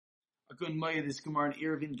Good morning. This Gemara in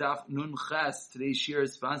Eruvin Daf Nun Ches. Today's shir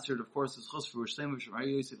is sponsored, of course, as Chus for Shlomo Shemar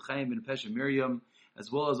Yosef Chaim ben Pesha Miriam,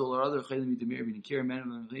 as well as all our other Chaylim Yidamir ben Akir,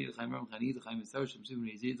 Manuel ben Chaim Ram Chanid, Chaim Esav Shem Shimon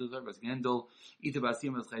Yezid Zar Bas Gendel, Ita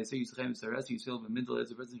Basim as Chayser Yisrael Chaim Saras Yisrael ben Mendel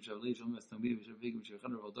as a president Shavlei Shalom as Tamid ben Shavig ben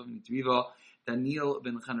Shechan Rav Dov ben Triva, Daniel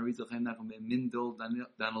ben Chanarizal Chaim Nachum ben Mendel,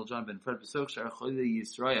 Daniel John ben Fred Pesach Shar Cholei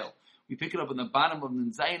Yisrael. We pick it up on the bottom of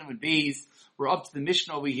the Zayin and Beis. We're up to the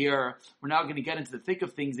Mishnah over here. We're now going to get into the thick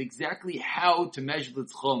of things, exactly how to measure the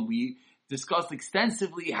Tzchum. We discussed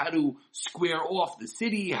extensively how to square off the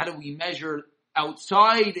city, how do we measure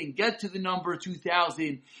outside and get to the number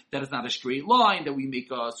 2,000. That is not a straight line, that we make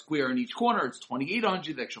a square in each corner. It's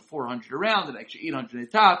 2,800, the extra 400 around, the extra 800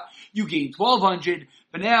 at the top. You gain 1,200.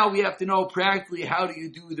 But now we have to know practically how do you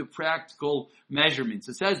do the practical measurements.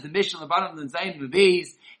 It says the Mishnah on the bottom of the Zayin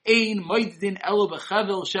Beis, Ein moidin elo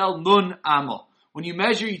bechavel shel nun amo. When you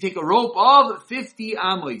measure, you take a rope of 50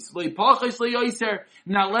 amos.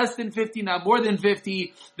 Not less than 50, not more than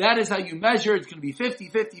 50. That is how you measure. It's going to be 50,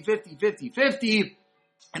 50, 50, 50, 50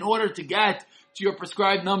 in order to get to your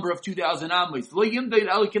prescribed number of 2,000 amos.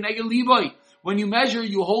 When you measure,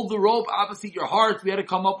 you hold the rope opposite your heart. We had to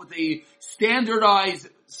come up with a standardized,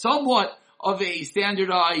 somewhat of a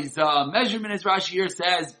standardized measurement, as Rashi here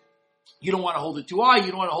says. You don't want to hold it too high, you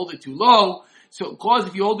don't want to hold it too low. So, cause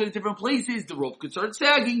if you hold it at different places, the rope could start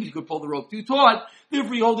sagging, you could pull the rope too taut.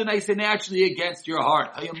 Therefore, you hold it nice and naturally against your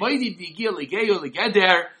heart.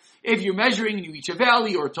 If you're measuring and you reach a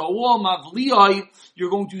valley or to a wall, you're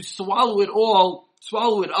going to swallow it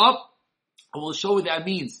up. And we'll show what that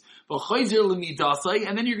means. And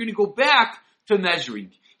then you're going to go back to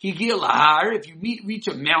measuring. If you reach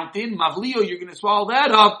a mountain, you're going to swallow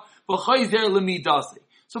that up.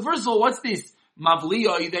 So first of all, what's this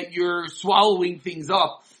mavliya that you're swallowing things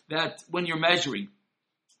up that when you're measuring?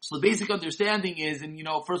 So the basic understanding is, and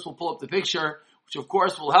first we'll pull up the picture, which of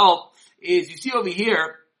course will help, is you see over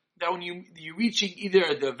here that when you're reaching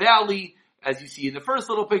either the valley, as you see in the first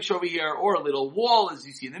little picture over here, or a little wall, as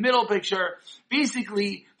you see in the middle picture,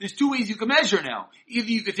 basically, there's two ways you can measure now. Either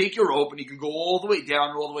you could take your rope and you could go all the way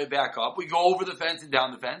down or all the way back up. We go over the fence and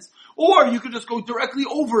down the fence. Or you could just go directly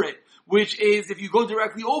over it, which is, if you go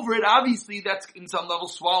directly over it, obviously that's in some level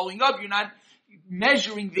swallowing up. You're not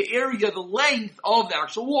measuring the area, the length of the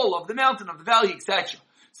actual wall, of the mountain, of the valley, etc.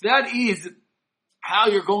 So that is how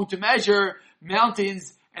you're going to measure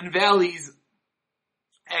mountains and valleys,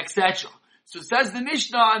 etc. So it says the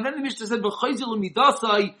Mishnah, and then the Mishnah said,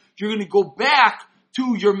 you're going to go back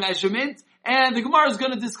to your measurement, and the Gemara is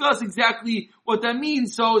going to discuss exactly what that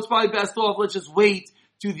means, so it's probably best off, let's just wait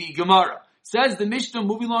to the Gemara. Says the Mishnah,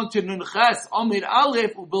 moving along to Nun Ches, Amir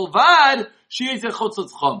Aleph, Ubilvad, Sheyezeh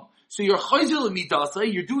Chotzotzcham. So you're chayzel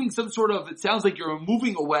midasa, you're doing some sort of, it sounds like you're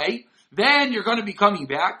moving away, then you're going to be coming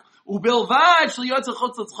back. Ubilvad, Sheyezeh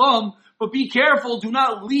Chotzotzcham, but be careful, do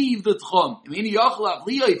not leave the tchum. If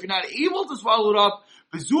you're not able to swallow it up,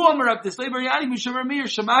 that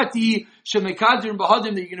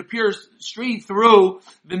you're going to pierce straight through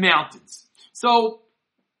the mountains. So,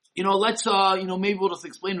 let's, maybe we'll just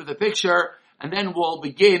explain with a picture, and then we'll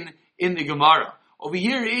begin in the Gemara. Over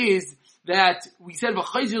here is that we said,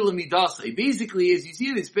 basically, as you see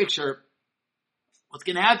in this picture, what's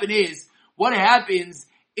going to happen is, what happens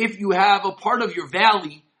if you have a part of your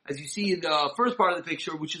valley, as you see in the first part of the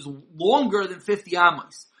picture, which is longer than 50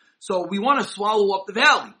 amos. So we want to swallow up the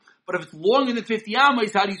valley. But if it's longer than 50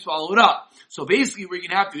 amos, how do you swallow it up? So basically what you're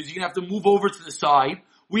going to have to do is you're going to have to move over to the side,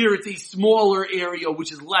 where it's a smaller area,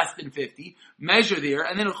 which is less than 50, measure there,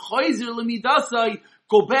 and then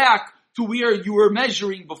go back to where you were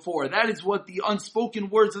measuring before. That is what the unspoken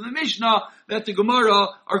words of the Mishnah that the Gemara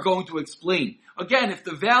are going to explain. Again, if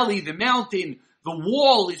the valley, the mountain, the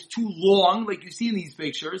wall is too long, like you see in these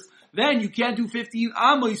pictures, then you can't do 50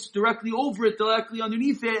 amos directly over it, directly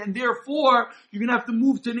underneath it, and therefore you're going to have to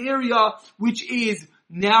move to an area which is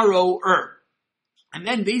narrower. And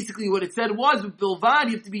then basically what it said was, with Bilvad,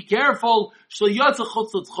 you have to be careful, you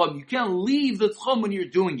can't leave the tchum when you're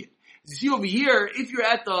doing it. You see over here, if you're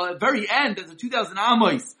at the very end, as the 2,000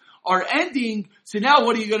 amos are ending, so now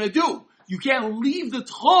what are you going to do? You can't leave the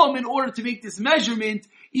tchum in order to make this measurement,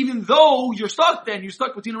 even though you're stuck then. You're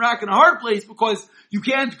stuck between a rock and a hard place because you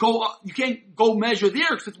can't go measure there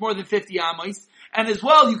because it's more than 50 amos. And as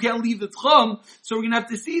well, you can't leave the tchum. So we're going to have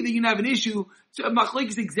to see that you're going to have an issue. So Machlek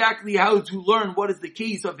is exactly how to learn what is the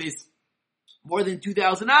case of this more than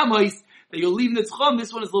 2,000 amos, that you're leaving the tchum.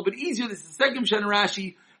 This one is a little bit easier. This is the second Shen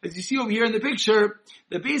Rashi. As you see over here in the picture,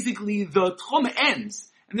 that basically the tchum ends.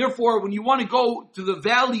 And therefore, when you want to go to the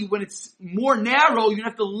valley when it's more narrow, you're going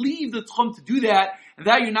to have to leave the tchum to do that. And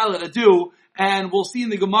that you're not allowed to do. and we'll see in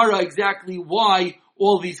the Gemara exactly why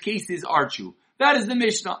all these cases are true. That is the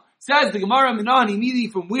Mishnah. Says the Gemara, Minani, immediately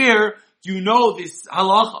from where do you know this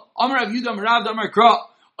halacha? Amar Rav Yudah, Rav Amar Kra.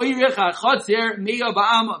 The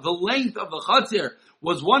length of the chatzir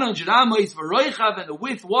was 100 amos v'roichav, and the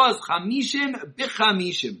width was 50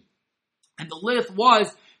 b'chamishim, and the width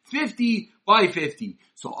was 50 by 50.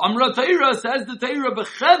 So Amra Taira says the Taira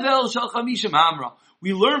b'chevel shel chamishim amra.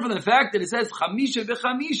 We learn from the fact that it says chamisha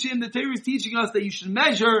b'chamishim. The Taira is teaching us that you should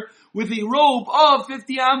measure with a rope of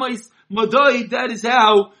 50 amos madai. That is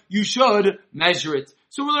how you should measure it.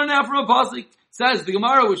 So we learn now from a pasuk. Says the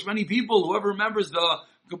Gemara, which many people, whoever remembers the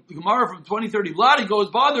Gemara from 2030 Vlad, goes,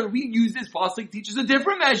 bother, we use this pasuk, teaches a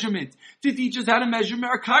different measurement to teach us how to measure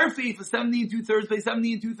Merkarfe for 70 2/3 by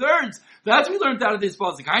 70 2/3. That's what we learned out of this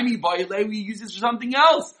pasuk. We use this for something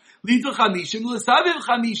else. That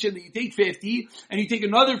you take 50 and you take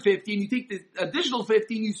another 50 and you take the additional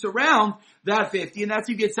 50 and you surround that 50, and that's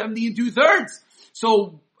how you get 70 2/3.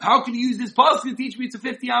 So how can you use this pasuk to teach me it's a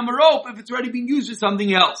 50 amma rope if it's already being used for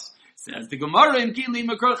something else? Says the Gemara, chamishim.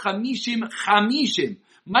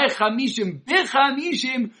 My chamishim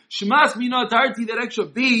b'chamishim shmas minatarti. That extra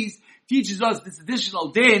base teaches us this additional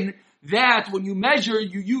din that when you measure,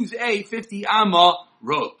 you use a 50 amma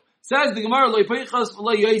rope. Says the Gemara, it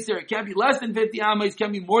can't be less than 50 amma, it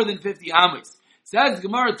can be more than 50 ammas. Says the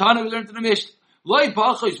Gemara, Tana, we learned in the Mishnah, why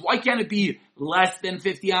can't it be less than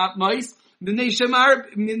 50 ammas?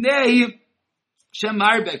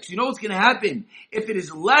 Shemarbek. You know what's going to happen? If it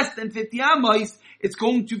is less than 50 amais, it's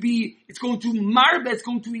going to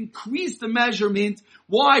increase the measurement.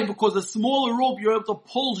 Why? Because a smaller rope you're able to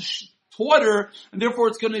pull taller, and therefore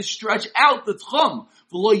it's going to stretch out the tchum.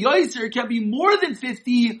 It can be more than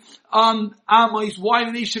 50 amais. Why?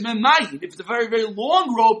 If it's a very, very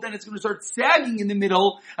long rope, then it's going to start sagging in the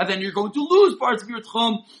middle, and then you're going to lose parts of your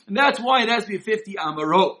tchum, and that's why it has to be a 50 amma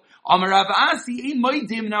rope. Amar Rav Asi,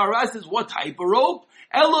 now Rav says, what type of rope?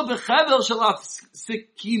 Elo b'chevel shel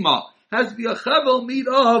afsekima. Has to be a chevel made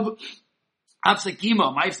of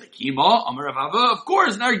afsekima. My afsekima. Amar Rav Ava, of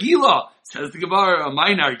course, nargila. Says the Gemara,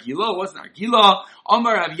 my nargila. What's nargila?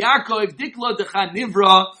 Amar Rav Yaakov, dikla decha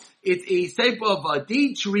nivra. It's a type of a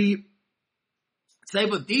date tree.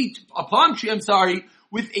 A palm tree,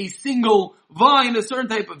 with a single vine, a certain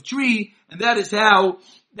type of tree, and that is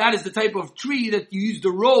the type of tree that you use the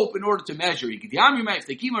rope in order to measure.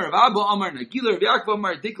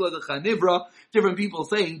 Different people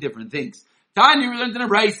saying different things. You know,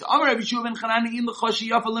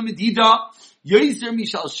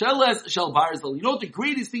 the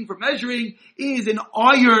greatest thing for measuring is an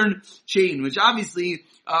iron chain, which obviously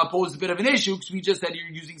poses a bit of an issue because we just said you're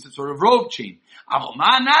using some sort of rope chain. But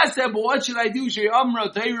what should I do?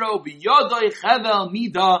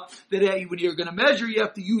 That when you're going to measure, you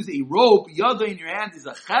have to use a rope. Yada in your hand is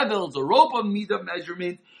a chevel, it's a rope of midah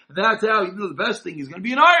measurement. That's how, even though the best thing is going to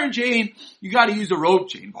be an iron chain, you got to use a rope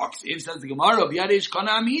chain. Says the Gemara,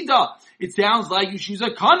 it sounds like you choose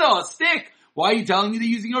a kana, a stick. Why are you telling me they're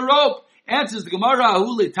using a rope? Answers the Gemara,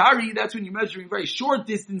 that's when you're measuring very short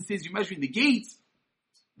distances, you're measuring the gates.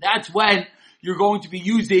 That's when you're going to be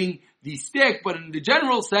using the stick, but in the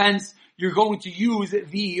general sense, you're going to use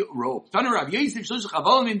the rope.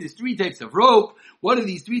 There's three types of rope. What are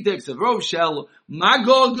these three types of rope? Shel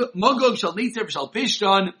magog, shel neitzer, shel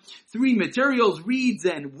pishtan. Three materials, reeds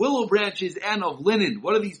and willow branches, and of linen.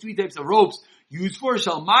 What are these three types of ropes used for?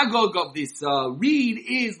 Shel magog of this reed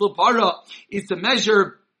is lepara, is to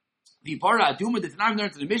measure the para aduma. The Tanakh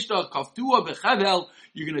learned to the Mishnah, kaftua bechevel.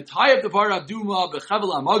 You're going to tie up the para aduma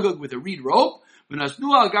bechevel amagog with a reed rope. And then you're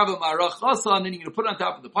going to put it on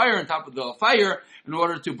top of the fire, in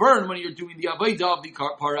order to burn when you're doing the avodah of the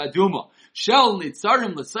paraduma. Shel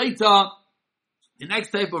nitzarim l'saita. The next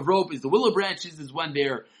type of rope is the willow branches. Is when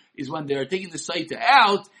they're taking the saita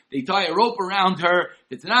out. They tie a rope around her.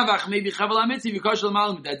 They tie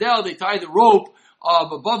the rope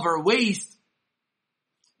above her waist,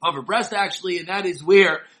 above her breast actually, and that is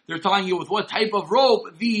where they're tying you with what type of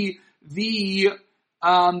rope? The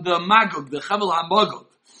magog, the chevel hamagog.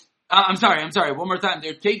 I'm sorry, one more time.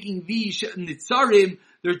 They're taking the nitzarim,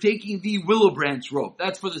 they're taking the willow branch rope.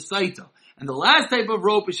 That's for the saita. And the last type of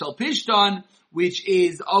rope is shel pishtan, which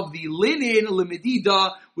is of the linen,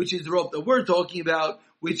 lemedida, which is the rope that we're talking about,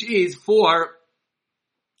 which is for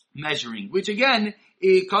measuring. Which again,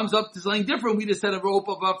 it comes up to something different. We just said a rope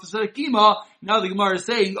of Sakima. Now the Gemara is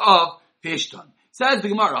saying of pishtan. Says the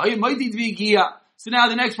Gemara, so now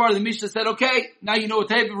the next part of the Mishnah said, okay, now you know what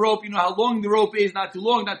type of rope, you know how long the rope is, not too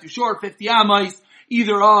long, not too short, 50 amais,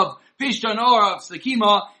 either of pishtan or of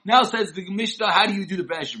sakima. Now says the Mishnah, how do you do the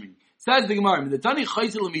measuring? Says the Gemara,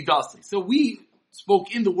 so we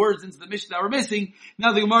spoke in the words into the Mishnah that we're missing.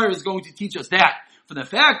 Now the Gemara is going to teach us that. For the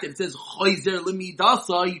fact that it says chayzer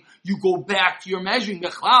lemidasai, you go back to your measuring. So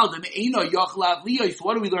what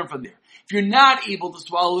do we learn from there? If you're not able to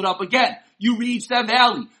swallow it up again, you reach that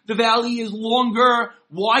valley. The valley is longer,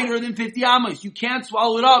 wider than 50 amos. You can't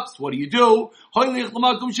swallow it up. So what do?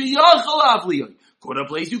 Go to a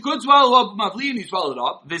place you could swallow up mavli and you swallow it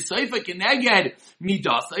up. V'seifa keneged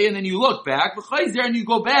midasai, and then you look back, v'chayzer, and you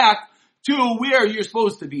go back to where you're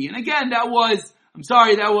supposed to be. And again, that was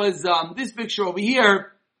this picture over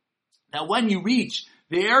here, that when you reach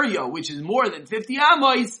the area which is more than 50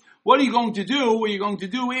 amos, what are you going to do? What you're going to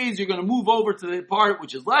do is you're going to move over to the part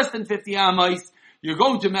which is less than 50 amos, you're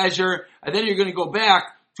going to measure, and then you're going to go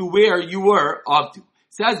back to where you were up to.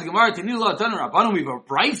 Says the Gemara, Tanila Tan Rabbanon, we have a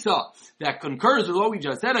brisa that concurs with what we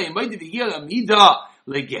just said. You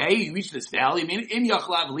reach this valley.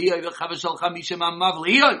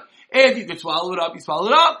 If you could swallow it up, you swallow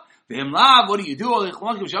it up. What do you do?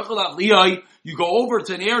 You go over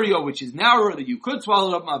to an area which is narrower that you could swallow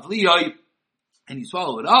it up, and you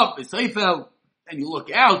swallow it up, and you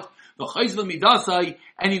look out,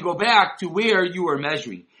 and you go back to where you were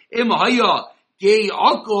measuring.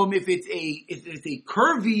 If it's a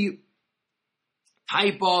curvy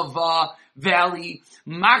type of valley,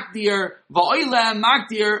 makdir va'oila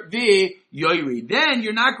makdir v'yoyri, then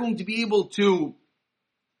you're not going to be able to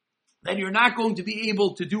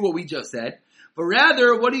do what we just said. But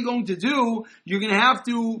rather, what are you going to do? You're going to have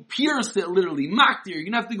to pierce it literally, makdir. You're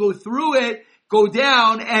going to have to go through it, go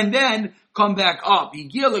down, and then come back up. We're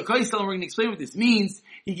going to explain what this means.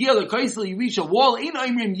 You reach a wall. We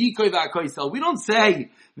don't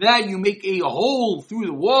say that you make a hole through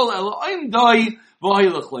the wall.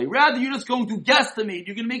 Rather, you're just going to guesstimate.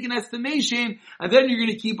 You're going to make an estimation, and then you're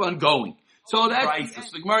going to keep on going. So that's right. So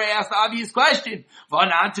the Gemara asked the obvious question.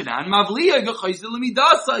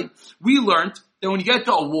 We learned that when you get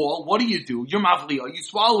to a wall, what do? You're mavliya. You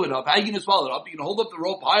swallow it up. How are you going to swallow it up? You're going to hold up the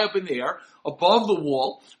rope high up in the air, above the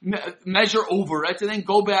wall, measure over it, and then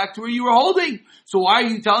go back to where you were holding. So why are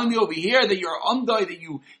you telling me over here that you're umdai, that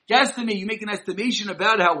you guesstimate, you make an estimation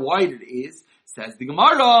about how wide it is? Says the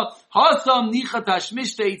Gemara, Hasam nichatash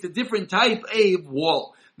mishteh, it's a different type of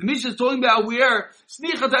wall. The Mishnah is talking about where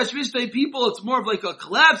snichatash mishteh people, it's more of like a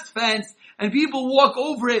collapsed fence, and people walk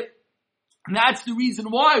over it. And that's the reason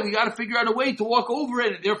why we got to figure out a way to walk over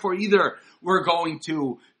it, and therefore either we're going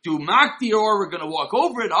to do makdir or we're going to walk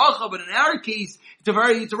over it. But in our case, it's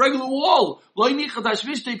a regular wall.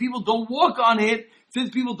 People don't walk on it. Since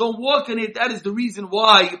people don't walk on it, that is the reason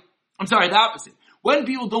why. The opposite. When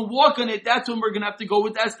people don't walk on it, that's when we're going to have to go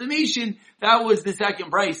with estimation. That was the second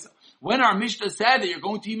price. When our Mishnah said that you're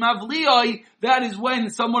going to be mavliyai, that is when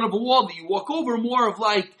somewhat of a wall that you walk over, more of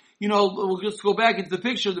like, we'll just go back into the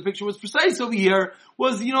picture. The picture was precise over here.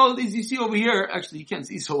 Was, as you see over here, actually you can't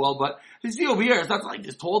see so well, but you see over here, it's not like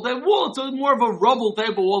this tall type of wall. It's more of a rubble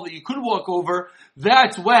type of wall that you could walk over.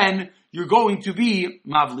 That's when you're going to be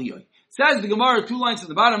mavliyai. Says the Gemara, 2 lines at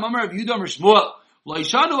the bottom, Amar of Yudam Shmuel. When do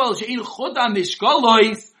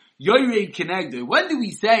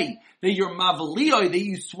we say that your mavaliyah, that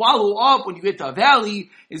you swallow up when you get to a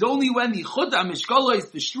valley, is only when the chota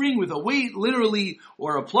mishkala, the string with a weight, literally,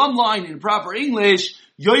 or a plumb line in proper English,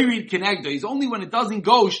 yoyrid kenegda, is only when it doesn't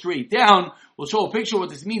go straight down. We'll show a picture of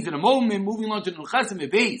what this means in a moment, moving on to Nuchesim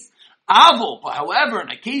base. But however, in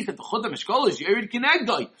a case that the chota mishkala is yoyrid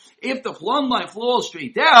kenegda, if the plumb line falls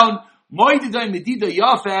straight down, moididai medida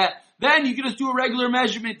yafeh, then you can just do a regular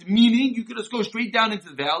measurement, meaning you can just go straight down into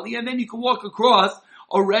the valley, and then you can walk across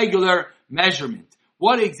a regular measurement.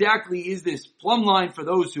 What exactly is this plumb line for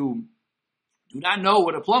those who do not know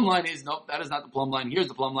what a plumb line is? No, that is not the plumb line. Here's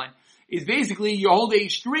the plumb line. It's basically you hold a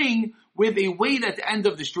string with a weight at the end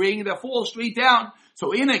of the string that falls straight down.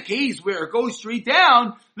 So in a case where it goes straight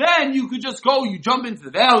down, then you could just go, you jump into the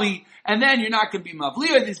valley, and then you're not going to be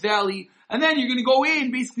mavliya in this valley, and then you're going to go in,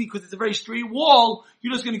 basically because it's a very straight wall,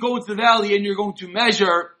 you're just going to go into the valley and you're going to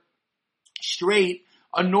measure straight,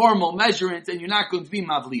 a normal measurement, and you're not going to be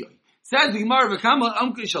mavliyah. Says the Gemara,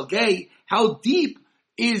 how deep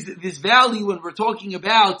is this valley when we're talking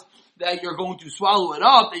about that you're going to swallow it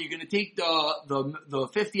up, that you're going to take the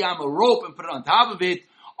 50 amma rope and put it on top of it?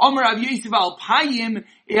 Amar Rav Yosef al Payim,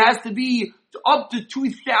 it has to be up to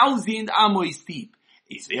 2,000 amos deep.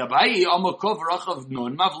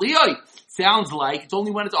 Sounds like it's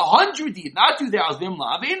only when it's 100 deep, not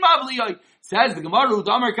 2,000. Says the Gemara,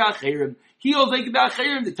 he holds like about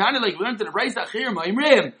Chayrim. The Tanya, like we learned in the Brayz Chayrim,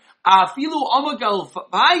 Ma'imrim. Afilu amagal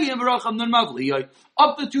payim v'racham non mavliyai.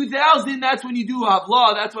 Up to 2,000, that's when you do have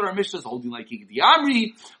law. That's what our Mishnah is holding like the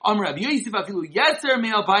Amri, Amr Rabbi Yosef, Afilu Yeser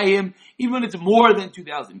me'al payim, even when it's more than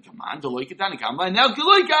 2,000. Come on, Deloy Tanakama. And now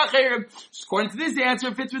Deloy Kacher, according to this answer,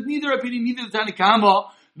 it fits with neither opinion, neither the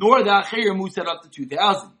Tanakama nor the Acher who said up to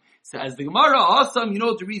 2,000. Says the Gemara, awesome. You know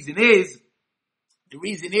what the reason is? The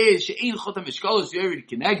reason is she'ein chotam mishkalos yored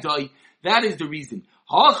kenegdai. That is the reason.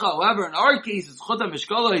 However, in our case, it's chotam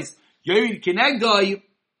mishkalos yored kenegdai,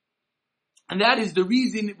 and that is the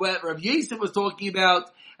reason what Rav Yosef was talking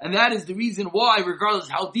about, and that is the reason why, regardless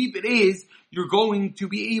how deep it is, you're going to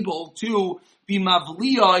be able to be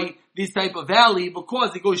mavliyai this type of valley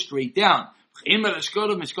because it goes straight down.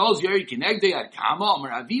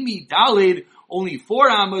 Only 4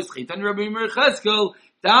 amos.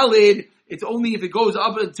 Dalid, it's only if it goes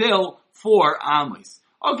up until 4 amos.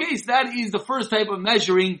 Okay, so that is the first type of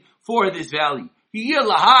measuring for this valley. So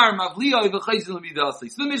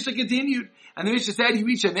the Mishnah continued, and the Mishnah said, you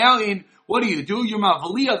reach a mountain, what do? You're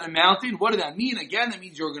mavliya the mountain. What does that mean? Again, that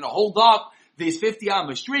means you're going to hold up this 50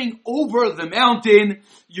 amos string over the mountain.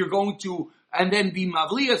 You're going to, and then be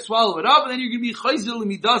mavliya, swallow it up, and then you're going to be chayzel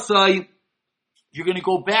midasai. You're going to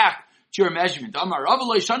go back to your measurement.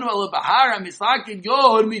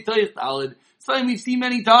 Something we've seen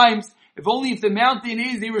many times. If only if the mountain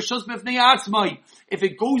is a reshus b'fnei atzmai, if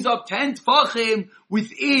it goes up 10 tfachim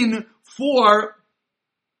within 4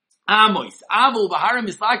 amos. Avol b'hara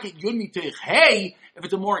mislaket yud mitoich hey, if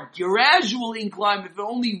it's a more gradual incline, if it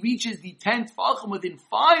only reaches the 10 tfachim within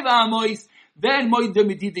 5 amos, then moida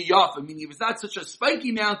medida yafa. Meaning, if it's not such a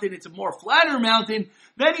spiky mountain, it's a more flatter mountain,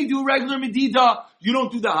 then you do regular medida. You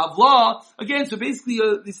don't do the havla. Again, so basically,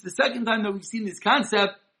 this is the second time that we've seen this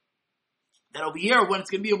concept. That over here, when it's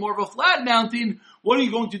going to be a more of a flat mountain, what are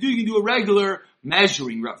you going to do? You can do a regular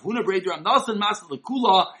measuring. Rav Huna Breder Rav Nasan Masal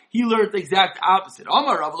Lekula, he learned the exact opposite.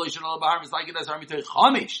 Amar Rav Elishan Al Bahar is like it as Armitay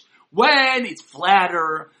Chamish. When it's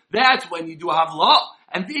flatter, that's when you do a havla.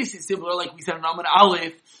 And this is similar, like we said in Amar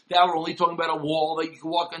Aleph, that we're only talking about a wall that you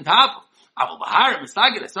can walk on top of. Aval Bahar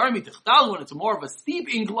Mislagit as Armitay Chtal, when it's more of a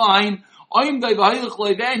steep incline,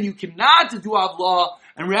 then you cannot do havla,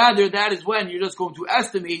 and rather that is when you're just going to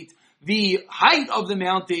estimate the height of the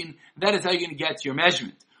mountain. That is how you're going to get to your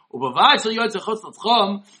measurement. And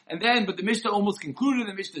then, but the Mishnah almost concluded,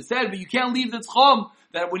 the Mishnah said, but you can't leave the tzchom,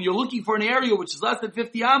 that when you're looking for an area which is less than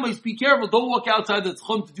 50 amos, be careful, don't walk outside the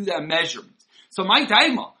tzchom to do that measurement. So my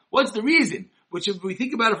taima, what's the reason? Which if we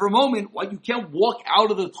think about it for a moment, why you can't walk out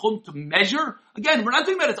of the tzchum to measure? Again, we're not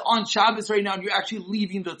talking about it's on Shabbos right now and you're actually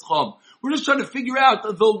leaving the tzchum. We're just trying to figure out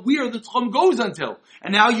where the tzchum goes until.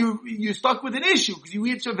 And now you're stuck with an issue because you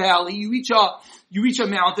reach a valley, you reach a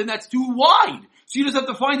mountain that's too wide. So you just have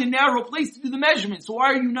to find a narrow place to do the measurements. So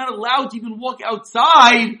why are you not allowed to even walk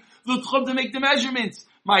outside the tzchum to make the measurements?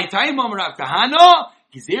 My time, Rav Kahana,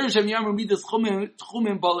 you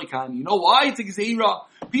know why? It's a gezeira.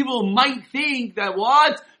 People might think that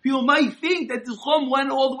what? People might think that the tzchum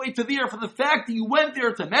went all the way to there for the fact that you went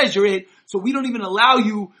there to measure it, so we don't even allow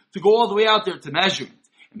you to go all the way out there to measure it.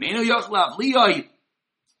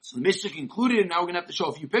 So the Mishnah concluded, and now we're going to have to show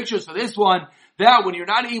a few pictures for this one, that when you're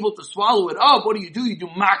not able to swallow it up, what do? You do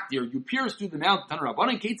makdir. You pierce through the mountain.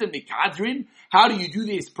 How do you do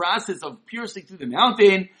this process of piercing through the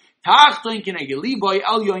mountain? That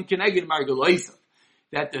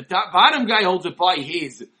the bottom guy holds it by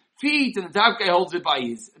his feet, and the top guy holds it by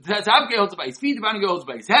his feet, the bottom guy holds it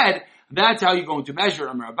by his head. That's how you're going to measure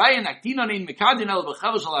it.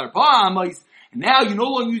 And now you no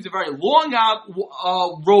longer use a very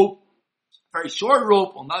long rope, very short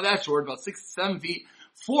rope, well not that short, about 6 to 7 feet,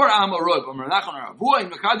 4 amma rope.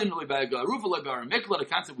 The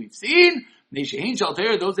concept we've seen,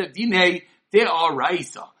 those have dinei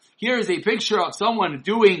de'araisa. Here is a picture of someone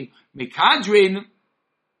doing mekadrin.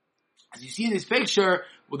 As you see in this picture,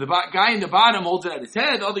 well, the guy in the bottom holds it at his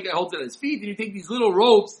head, the other guy holds it at his feet, and you take these little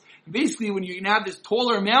ropes. Basically, when you're going to have this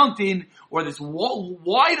taller mountain, or this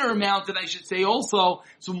wider mountain, I should say also,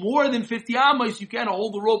 so more than 50 amos, you can't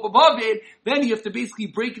hold the rope above it, then you have to basically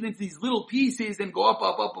break it into these little pieces and go up,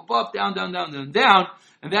 down,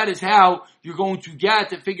 and that is how you're going to get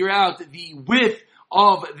to figure out the width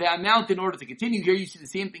of that mountain in order to continue. Here you see the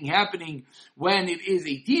same thing happening when it is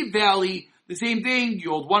a deep valley. The same thing, you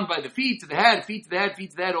hold one by the feet to the head, feet to the head,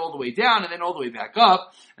 feet to the head, all the way down, and then all the way back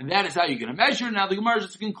up. And that is how you're going to measure. Now the Gemara is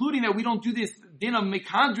just concluding that we don't do this din of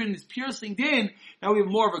mekandrin, this piercing din. Now we have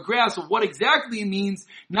more of a grasp of what exactly it means,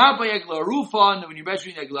 not by Egla Arufa, when you're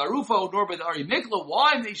measuring Egla Arufa, nor by the Ari Mikla.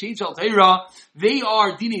 Why? They change Al Teira. They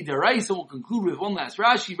are dini derai. So we'll conclude with one last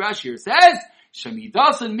Rashi. Rashi here says, We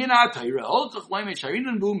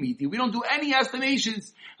don't do any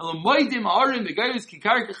estimations. We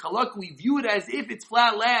view it as if it's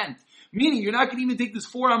flat land. Meaning you're not going to even take this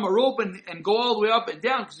 4 amma rope and go all the way up and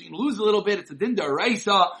down because you can lose a little bit. It's a din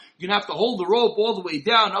d'oraisa. You're going to have to hold the rope all the way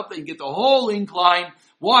down up there and get the whole incline.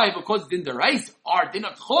 Why? Because din d'oraisa or din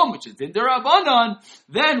tchum, which is din d'rabbanan.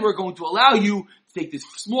 Then we're going to allow you to take this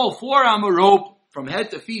small 4 amma rope from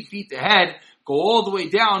head to feet, feet to head, go all the way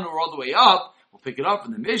down or all the way up. We'll pick it up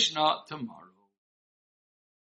in the Mishnah tomorrow.